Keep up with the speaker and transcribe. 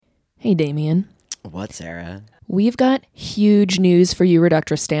Hey, Damien. What, Sarah? We've got huge news for you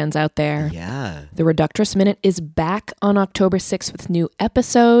Reductress stands out there. Yeah. The Reductress Minute is back on October 6th with new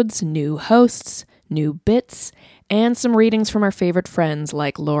episodes, new hosts, new bits, and some readings from our favorite friends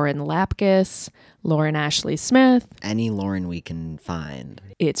like Lauren Lapkus, Lauren Ashley Smith. Any Lauren we can find.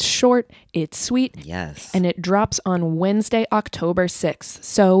 It's short, it's sweet, Yes. and it drops on Wednesday, October 6th.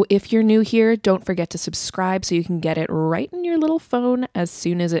 So if you're new here, don't forget to subscribe so you can get it right in your little phone as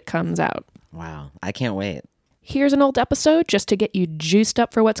soon as it comes out. Wow. I can't wait. Here's an old episode just to get you juiced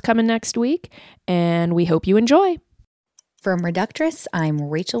up for what's coming next week, and we hope you enjoy. From Reductress, I'm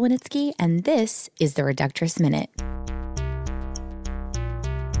Rachel Winitsky, and this is the Reductress Minute.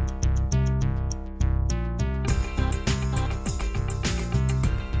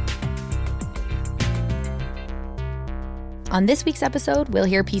 On this week's episode, we'll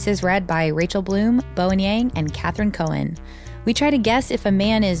hear pieces read by Rachel Bloom, Bowen Yang, and Catherine Cohen. We try to guess if a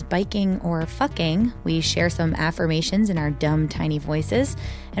man is biking or fucking. We share some affirmations in our dumb, tiny voices.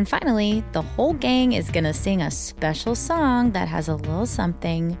 And finally, the whole gang is going to sing a special song that has a little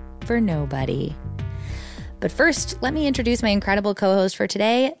something for nobody. But first, let me introduce my incredible co-host for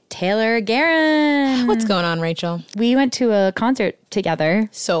today, Taylor Guerin. What's going on, Rachel? We went to a concert together.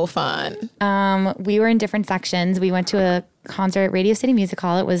 So fun. We were in different sections. We went to a concert at Radio City Music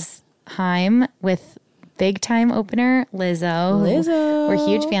Hall. It was Haim with big time opener Lizzo. Lizzo. We're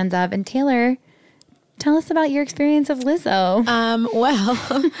huge fans of. And Taylor, tell us about your experience of Lizzo.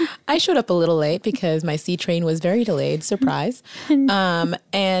 Well, I showed up a little late because my C train was very delayed. Surprise. And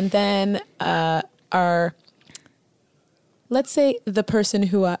then let's say the person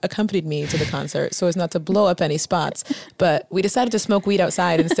who accompanied me to the concert, so as not to blow up any spots, but we decided to smoke weed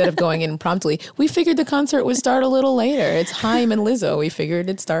outside instead of going in promptly. We figured the concert would start a little later. It's Haim and Lizzo. We figured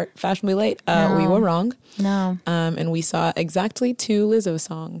it'd start fashionably late. No. We were wrong. No. And we saw exactly 2 Lizzo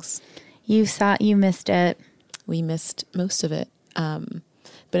songs. You missed it. We missed most of it.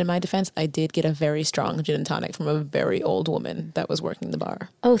 But in my defense, I did get a very strong gin and tonic from a very old woman that was working the bar.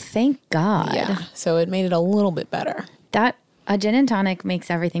 Oh, thank God. Yeah. So it made it a little bit better. A gin and tonic makes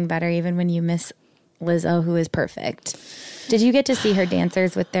everything better, even when you miss Lizzo, who is perfect. Did you get to see her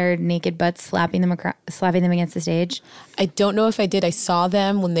dancers with their naked butts slapping them against the stage? I don't know if I did. I saw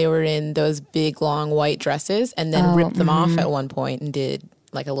them when they were in those big, long white dresses and then ripped them off at one point and did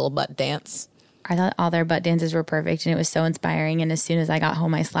like a little butt dance. I thought all their butt dances were perfect, and it was so inspiring. And as soon as I got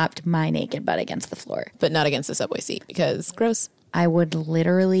home, I slapped my naked butt against the floor. But not against the subway seat because gross. I would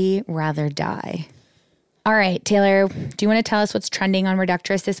literally rather die. All right, Taylor, do you want to tell us what's trending on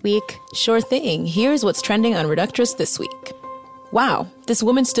Reductress this week? Sure thing. Here's what's trending on Reductress this week. Wow, this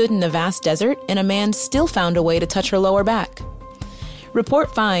woman stood in a vast desert and a man still found a way to touch her lower back.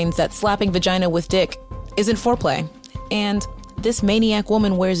 Report finds that slapping vagina with dick isn't foreplay. And this maniac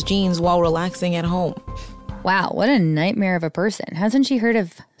woman wears jeans while relaxing at home. Wow, what a nightmare of a person. Hasn't she heard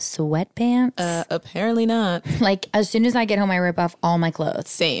of sweatpants? Apparently not. Like, as soon as I get home, I rip off all my clothes.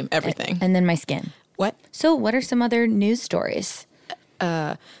 Same, everything. And then my skin. What? So what are some other news stories?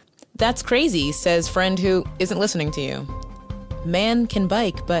 That's crazy, says friend who isn't listening to you. Man can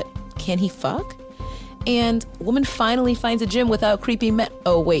bike, but can he fuck? And woman finally finds a gym without creepy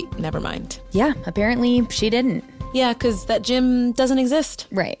oh, wait, never mind. Yeah, apparently she didn't. Yeah, because that gym doesn't exist.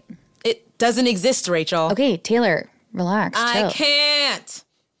 Right. It doesn't exist, Rachel. Okay, Taylor, relax, chill. I can't.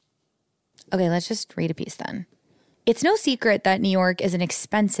 Okay, let's just read a piece then. It's no secret that New York is an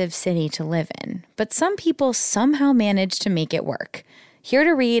expensive city to live in, but some people somehow manage to make it work. Here to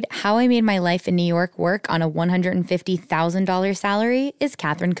read How I Made My Life in New York Work on a $150,000 salary is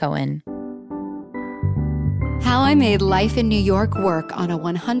Catherine Cohen. How I Made Life in New York Work on a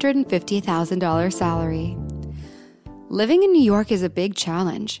 $150,000 salary. Living in New York is a big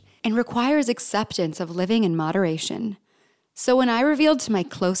challenge and requires acceptance of living in moderation. So when I revealed to my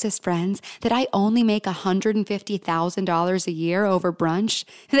closest friends that I only make $150,000 a year over brunch,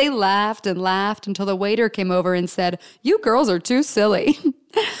 they laughed and laughed until the waiter came over and said, "You girls are too silly."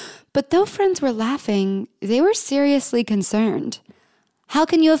 But though friends were laughing, they were seriously concerned. "How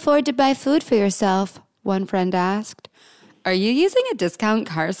can you afford to buy food for yourself?" one friend asked. "Are you using a discount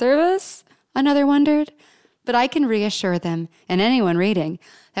car service?" another wondered. But I can reassure them, and anyone reading,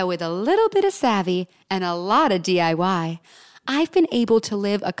 that with a little bit of savvy and a lot of DIY, I've been able to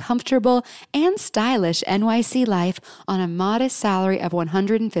live a comfortable and stylish NYC life on a modest salary of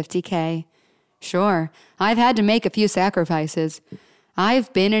 $150K. Sure, I've had to make a few sacrifices.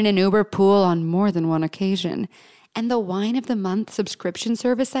 I've been in an Uber pool on more than one occasion, and the wine of the month subscription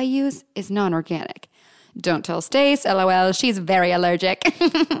service I use is non-organic. Don't tell Stace, LOL, she's very allergic.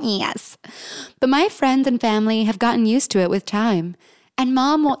 Yes. But my friends and family have gotten used to it with time, And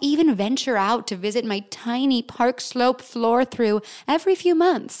Mom will even venture out to visit my tiny Park Slope floor through every few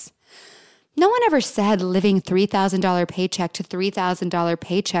months. No one ever said living $3,000 paycheck to $3,000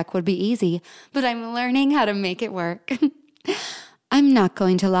 paycheck would be easy, but I'm learning how to make it work. I'm not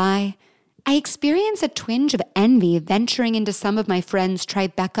going to lie. I experience a twinge of envy venturing into some of my friends'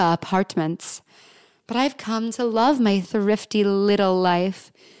 Tribeca apartments. But I've come to love my thrifty little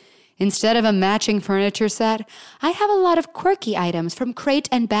life. Instead of a matching furniture set, I have a lot of quirky items from Crate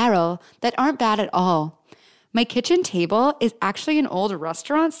and Barrel that aren't bad at all. My kitchen table is actually an old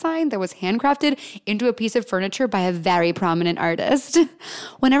restaurant sign that was handcrafted into a piece of furniture by a very prominent artist.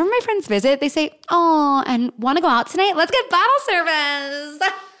 Whenever my friends visit, they say, "Oh, and want to go out tonight? Let's get bottle service."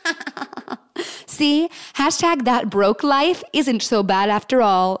 See, hashtag that broke life isn't so bad after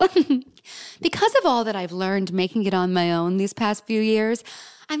all. Because of all that I've learned making it on my own these past few years,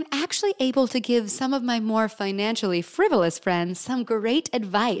 I'm actually able to give some of my more financially frivolous friends some great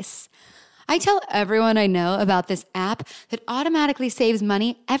advice. I tell everyone I know about this app that automatically saves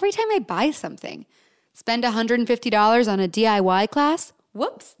money every time I buy something. Spend $150 on a DIY class?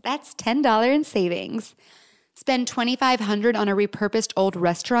 Whoops, that's $10 in savings. Spend $2,500 on a repurposed old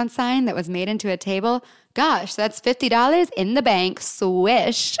restaurant sign that was made into a table? Gosh, that's $50 in the bank.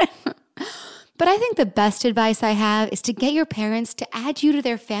 Swish. But I think the best advice I have is to get your parents to add you to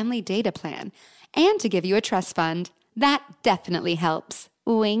their family data plan and to give you a trust fund. That definitely helps.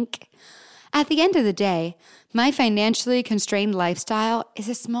 Wink. At the end of the day, my financially constrained lifestyle is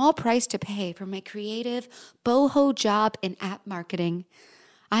a small price to pay for my creative, boho job in app marketing.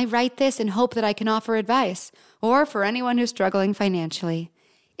 I write this and hope that I can offer advice, or for anyone who's struggling financially.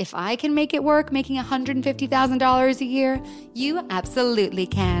 If I can make it work making $150,000 a year, you absolutely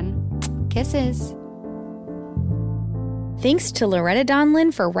can. Kisses. Thanks to Loretta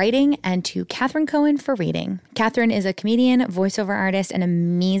Donlin for writing and to Catherine Cohen for reading. Catherine is a comedian, voiceover artist, and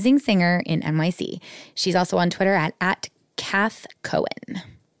amazing singer in NYC. She's also on Twitter at @CathCohen.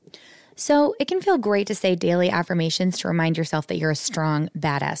 So it can feel great to say daily affirmations to remind yourself that you're a strong,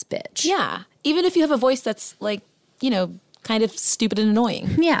 badass bitch. Yeah. Even if you have a voice that's like, kind of stupid and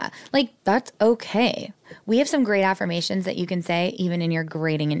annoying. Yeah, that's okay. We have some great affirmations that you can say even in your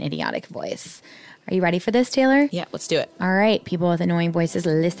grating and idiotic voice. Are you ready for this, Taylor? Yeah, let's do it. All right, people with annoying voices,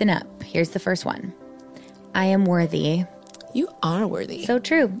 listen up. Here's the first one. I am worthy. You are worthy. So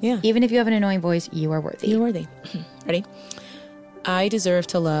true. Yeah. Even if you have an annoying voice, you are worthy. You're worthy. Ready? I deserve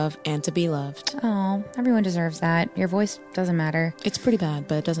to love and to be loved. Oh, everyone deserves that. Your voice doesn't matter. It's pretty bad,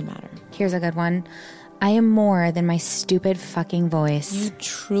 but it doesn't matter. Here's a good one. I am more than my stupid fucking voice. You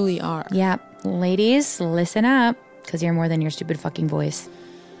truly are. Yeah. Ladies, listen up, because you're more than your stupid fucking voice.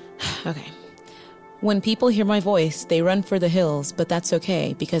 Okay. When people hear my voice, they run for the hills, but that's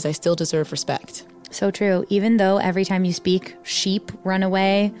okay because I still deserve respect. So true. Even though every time you speak, sheep run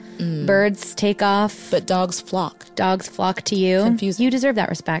away, birds take off. But dogs flock. Dogs flock to you. Confusing. You deserve that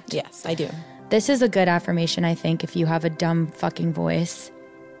respect. Yes, I do. This is a good affirmation, I think, if you have a dumb fucking voice.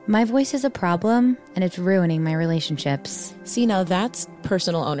 My voice is a problem, and it's ruining my relationships. See, now that's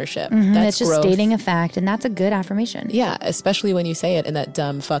personal ownership. It's That's just growth. stating a fact, and that's a good affirmation. Yeah, especially when you say it in that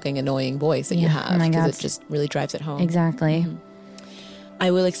dumb, fucking annoying voice that you have. Oh my God. Because it just really drives it home. Exactly.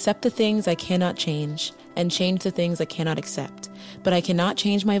 I will accept the things I cannot change and change the things I cannot accept. But I cannot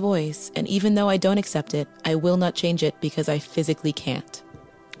change my voice, and even though I don't accept it, I will not change it because I physically can't.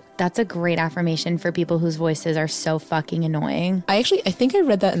 That's a great affirmation for people whose voices are so fucking annoying. I think I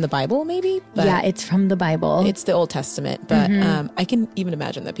read that in the Bible, maybe? But Yeah, it's from the Bible. it's the Old Testament, but I can even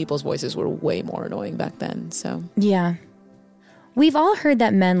imagine that people's voices were way more annoying back then, so. Yeah. We've all heard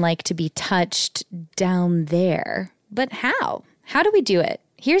that men like to be touched down there. But how? How do we do it?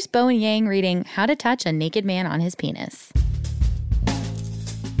 Here's Bowen Yang reading How to Touch a Naked Man on His Penis.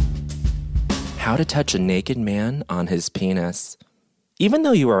 How to touch a naked man on his penis. Even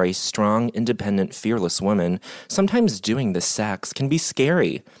though you are a strong, independent, fearless woman, sometimes doing the sex can be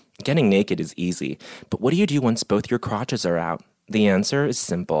scary. Getting naked is easy, but what do you do once both your crotches are out? The answer is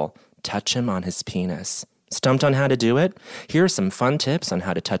simple. Touch him on his penis. Stumped on how to do it? Here are some fun tips on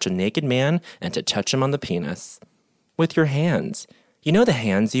how to touch a naked man and to touch him on the penis. With your hands. You know the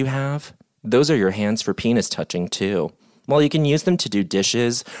hands you have? Those are your hands for penis touching, too. While you can use them to do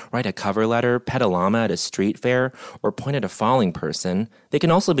dishes, write a cover letter, pet a llama at a street fair, or point at a falling person, they can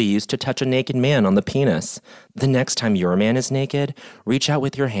also be used to touch a naked man on the penis. The next time your man is naked, reach out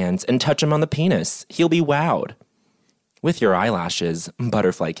with your hands and touch him on the penis. He'll be wowed. With your eyelashes,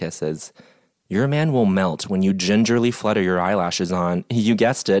 butterfly kisses. Your man will melt when you gingerly flutter your eyelashes on, you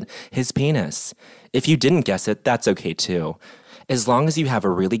guessed it, his penis. If you didn't guess it, that's okay too. As long as you have a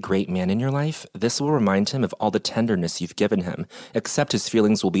really great man in your life, this will remind him of all the tenderness you've given him, except his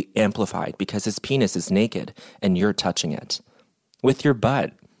feelings will be amplified because his penis is naked and you're touching it. With your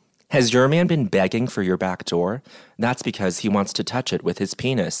butt. Has your man been begging for your back door? That's because he wants to touch it with his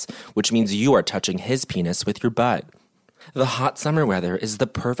penis, which means you are touching his penis with your butt. The hot summer weather is the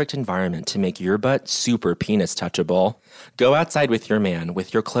perfect environment to make your butt super penis touchable. Go outside with your man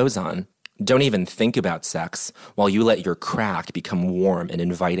with your clothes on. Don't even think about sex while you let your crack become warm and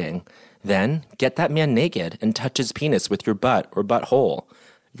inviting. Then get that man naked and touch his penis with your butt or butthole.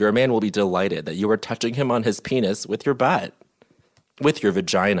 Your man will be delighted that you are touching him on his penis with your butt. With your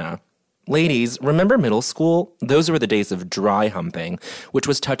vagina. Ladies, remember middle school? Those were the days of dry humping, which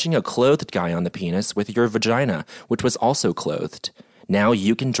was touching a clothed guy on the penis with your vagina, which was also clothed. Now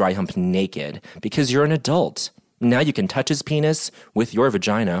you can dry hump naked because you're an adult. Now you can touch his penis with your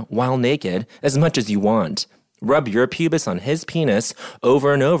vagina while naked as much as you want. Rub your pubis on his penis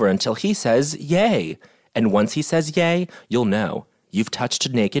over and over until he says yay. And once he says yay, you'll know you've touched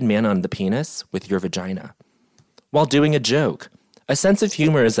a naked man on the penis with your vagina. While doing a joke. A sense of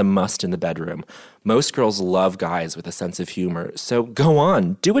humor is a must in the bedroom. Most girls love guys with a sense of humor, so go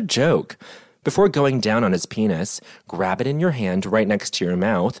on, do a joke. Before going down on his penis, grab it in your hand right next to your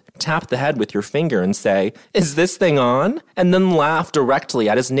mouth, tap the head with your finger and say, "Is this thing on?" And then laugh directly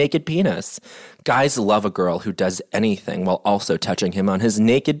at his naked penis. Guys love a girl who does anything while also touching him on his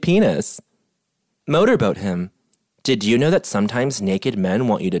naked penis. Motorboat him. Did you know that sometimes naked men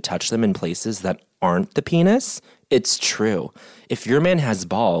want you to touch them in places that aren't the penis? It's true. If your man has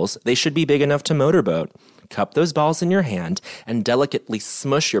balls, they should be big enough to motorboat. Cup those balls in your hand and delicately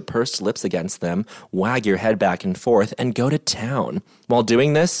smush your pursed lips against them, wag your head back and forth, and go to town. While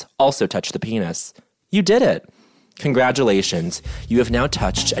doing this, also touch the penis. You did it. Congratulations. You have now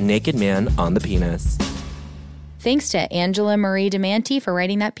touched a naked man on the penis. Thanks to Angela Marie DeManti for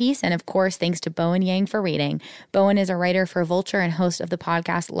writing that piece, and of course, thanks to Bowen Yang for reading. Bowen is a writer for Vulture and host of the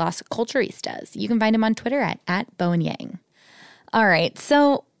podcast Las Culturistas. You can find him on Twitter at Bowen Yang. All right,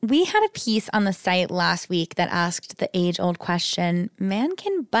 so we had a piece on the site last week that asked the age-old question, man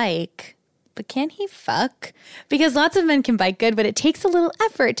can bike, but can he fuck? Because lots of men can bike good, but it takes a little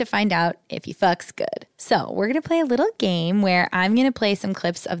effort to find out if he fucks good. So we're going to play a little game where I'm going to play some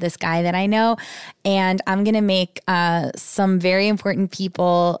clips of this guy that I know, and I'm going to make some very important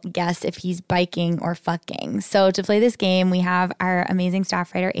people guess if he's biking or fucking. So to play this game, we have our amazing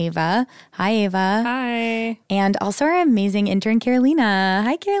staff writer, Ava. Hi, Ava. Hi. And also our amazing intern, Carolina.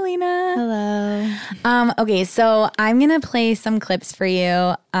 Hi, Carolina. Hello. Okay, so I'm going to play some clips for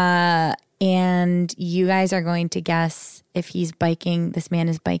you, and you guys are going to guess if he's biking, this man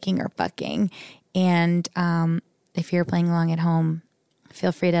is biking or fucking. And if you're playing along at home,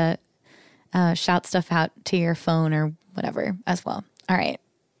 feel free to shout stuff out to your phone or whatever as well. All right.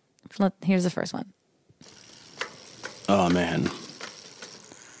 Here's the first one. Oh, man.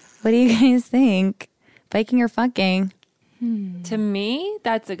 What do you guys think? Biking or fucking? To me,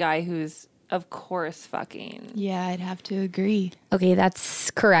 that's a guy who's, of course, fucking. Yeah, I'd have to agree. Okay, that's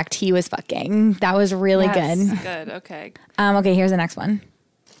correct. He was fucking. That was really good. Good, okay. Okay, here's the next one.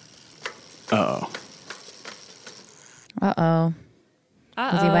 Uh-oh. Uh-oh.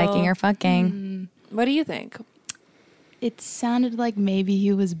 Was he biking or fucking? What do you think? It sounded like maybe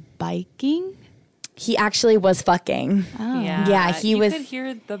he was biking. He actually was fucking. Oh. Yeah, he was. You could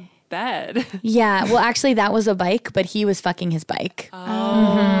hear the bed. Yeah, well, actually, that was a bike, but he was fucking his bike.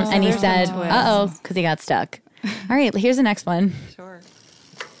 Oh. And he there's said, some twist. uh-oh, because he got stuck. All right, here's the next one. Sure.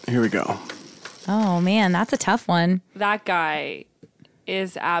 Here we go. Oh, man, that's a tough one. That guy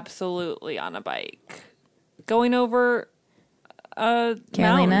is absolutely on a bike. Going over a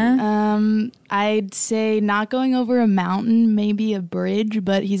Carolina? mountain. I'd say not going over a mountain, maybe a bridge,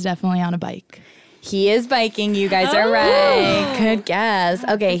 but he's definitely on a bike. He is biking. You guys are right. Good guess.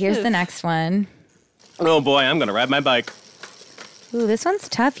 Okay, here's the next one. Oh, boy, I'm going to ride my bike. Ooh, this one's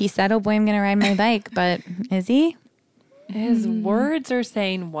tough. He said, oh, boy, I'm going to ride my bike, but is he? His words are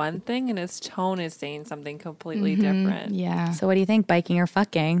saying one thing and his tone is saying something completely different. Yeah. So what do you think, biking or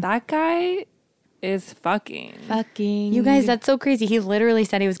fucking? That guy is fucking. Fucking. You guys, that's so crazy. He literally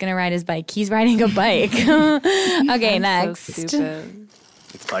said he was going to ride his bike. He's riding a bike. Okay, next. So stupid.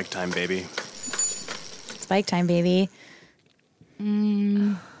 It's bike time, baby. It's bike time, baby.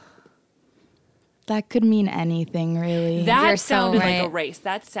 That could mean anything, really. That You're so sounded like a right. race.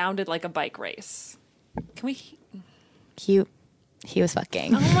 That sounded like a bike race. Can we? He was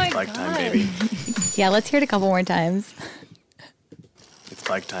fucking. Oh my Bike god! time, baby. Yeah, let's hear it a couple more times. It's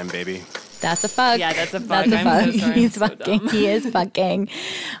bike time, baby. That's a fuck. Yeah, that's a fuck. That's a I'm fuck. so sorry. He's I'm so fucking. dumb. He is fucking.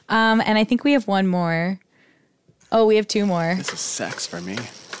 And I think we have one more. Oh, we have 2 more. This is sex for me.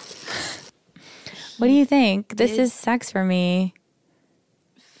 What do you think? This is sex for me.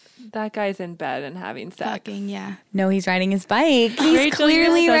 That guy's in bed and having sex. Fucking, yeah. No, he's riding his bike. He's Rachel,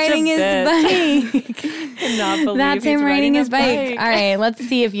 clearly you're such a riding his bitch. bike. Cannot believe That's he's him riding his a bike. All right, let's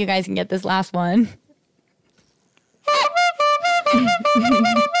see if you guys can get this last one.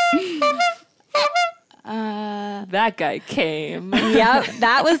 That guy came. Yep,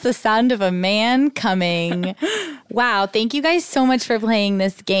 that was the sound of a man coming. Wow, thank you guys so much for playing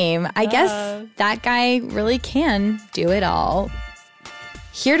this game. I guess that guy really can do it all.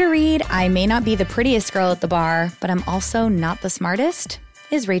 Here to read, I may not be the prettiest girl at the bar, but I'm also not the smartest,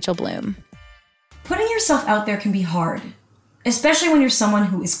 is Rachel Bloom. Putting yourself out there can be hard, especially when you're someone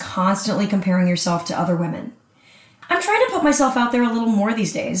who is constantly comparing yourself to other women. I'm trying to put myself out there a little more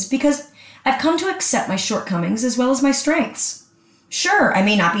these days because I've come to accept my shortcomings as well as my strengths. Sure, I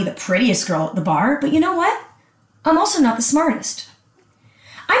may not be the prettiest girl at the bar, but you know what? I'm also not the smartest.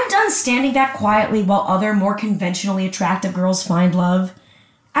 I'm done standing back quietly while other more conventionally attractive girls find love.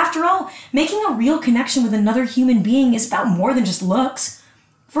 After all, making a real connection with another human being is about more than just looks.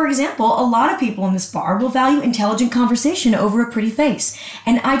 For example, a lot of people in this bar will value intelligent conversation over a pretty face,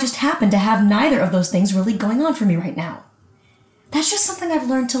 and I just happen to have neither of those things really going on for me right now. That's just something I've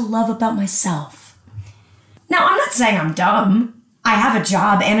learned to love about myself. Now, I'm not saying I'm dumb. I have a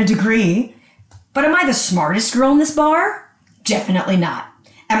job and a degree. But am I the smartest girl in this bar? Definitely not.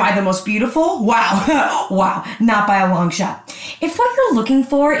 Am I the most beautiful? Wow. Wow, not by a long shot. If what you're looking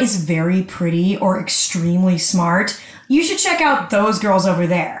for is very pretty or extremely smart, you should check out those girls over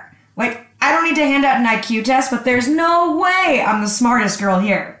there. Like, I don't need to hand out an IQ test, but there's no way I'm the smartest girl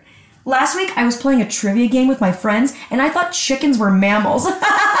here. Last week, I was playing a trivia game with my friends, and I thought chickens were mammals.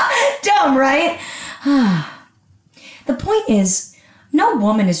 Dumb, right? The point is, no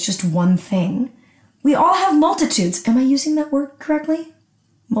woman is just one thing. We all have multitudes. Am I using that word correctly?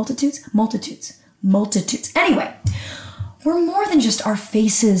 Multitudes? Multitudes. Anyway, we're more than just our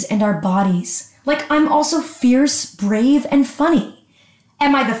faces and our bodies. Like, I'm also fierce, brave, and funny.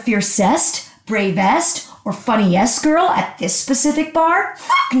 Am I the fiercest, bravest, or funniest girl at this specific bar?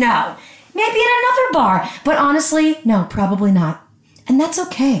 Fuck no. Maybe at another bar. But honestly, no, probably not. And that's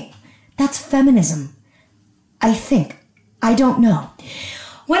okay. That's feminism. I think. I don't know.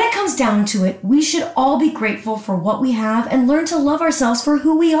 When it comes down to it, we should all be grateful for what we have and learn to love ourselves for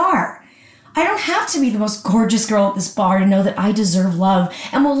who we are. I don't have to be the most gorgeous girl at this bar to know that I deserve love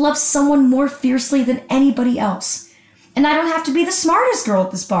and will love someone more fiercely than anybody else. And I don't have to be the smartest girl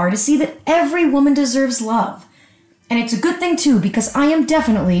at this bar to see that every woman deserves love. And it's a good thing too, because I am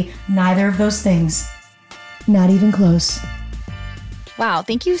definitely neither of those things. Not even close. Wow,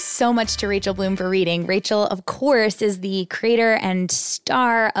 thank you so much to Rachel Bloom for reading. Rachel, of course, is the creator and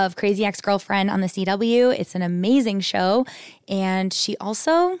star of Crazy Ex-Girlfriend on the CW. It's an amazing show. And she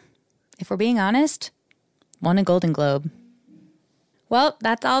also, if we're being honest, won a Golden Globe. Well,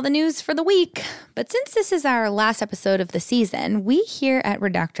 that's all the news for the week. But since this is our last episode of the season, we here at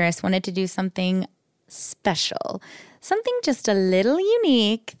Reductress wanted to do something special. Something just a little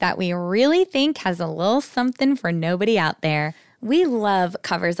unique that we really think has a little something for nobody out there. We love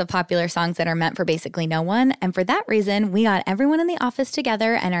covers of popular songs that are meant for basically no one, and for that reason, we got everyone in the office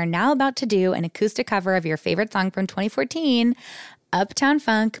together and are now about to do an acoustic cover of your favorite song from 2014, Uptown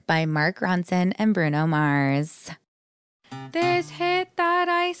Funk by Mark Ronson and Bruno Mars. This hit that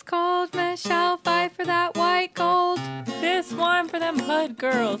ice cold, Michelle, fight for that white gold. This one for them hood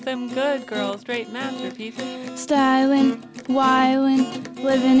girls, them good girls, straight masterpieces. Stylin', wildin',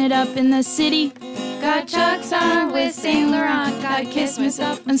 living it up in the city. Got Chucks on with Saint Laurent, got kiss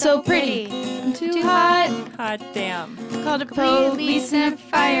myself, I'm so pretty. I'm too hot, Hot damn. called a police and a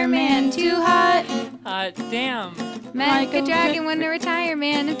fireman. Too hot, Hot damn. like a dragon when to retire,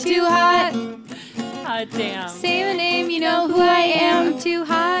 man. I'm too hot, Hot damn. say my name, you know who I am. I'm too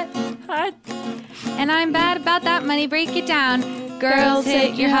hot, Hot. and I'm bad about that money, break it down. Girls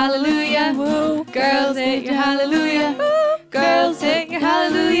hit your hallelujah, Woo. girls hit your hallelujah, girls hit your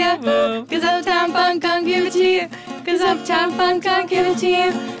hallelujah. Woo. Cause Uptown Funk can't give it to you. Cause Uptown Funk can't give it to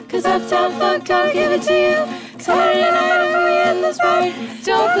you. Cause Uptown Funk can't give it to you. Saturday night and we in this party.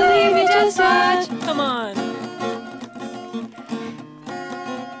 Don't believe me, just watch. Come on.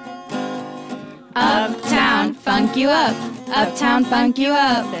 Uptown Funk you up. Uptown Funk you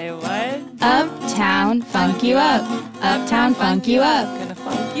up. Say what? Uptown Funk you up. Uptown Funk you up. Gonna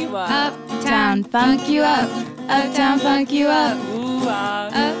funk you up. Uptown Funk you up. Uptown Funk you up. Ooh,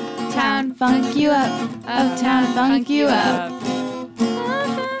 Uptown Funk you up. Uptown Funk you up.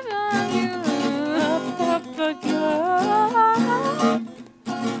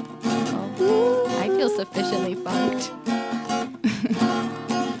 I feel sufficiently fun.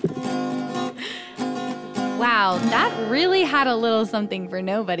 had a little something for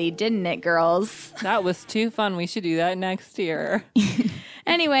nobody, didn't it, girls? That was too fun. We should do that next year.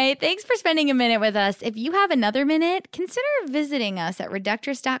 Anyway, thanks for spending a minute with us. If you have another minute, consider visiting us at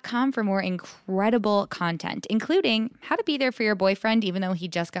reductress.com for more incredible content, including how to be there for your boyfriend even though he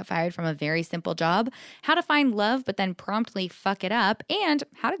just got fired from a very simple job, how to find love but then promptly fuck it up, and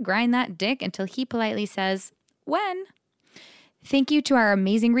how to grind that dick until he politely says, when? Thank you to our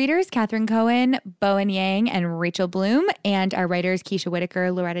amazing readers, Catherine Cohen, Bowen Yang, and Rachel Bloom, and our writers, Keisha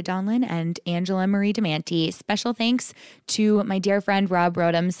Whitaker, Loretta Donlin, and Angela Marie Demanti. Special thanks to my dear friend Rob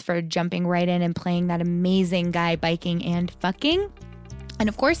Rodhams for jumping right in and playing that amazing guy biking and fucking. And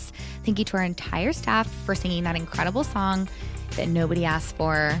of course, thank you to our entire staff for singing that incredible song that nobody asked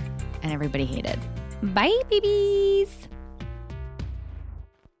for and everybody hated. Bye, babies!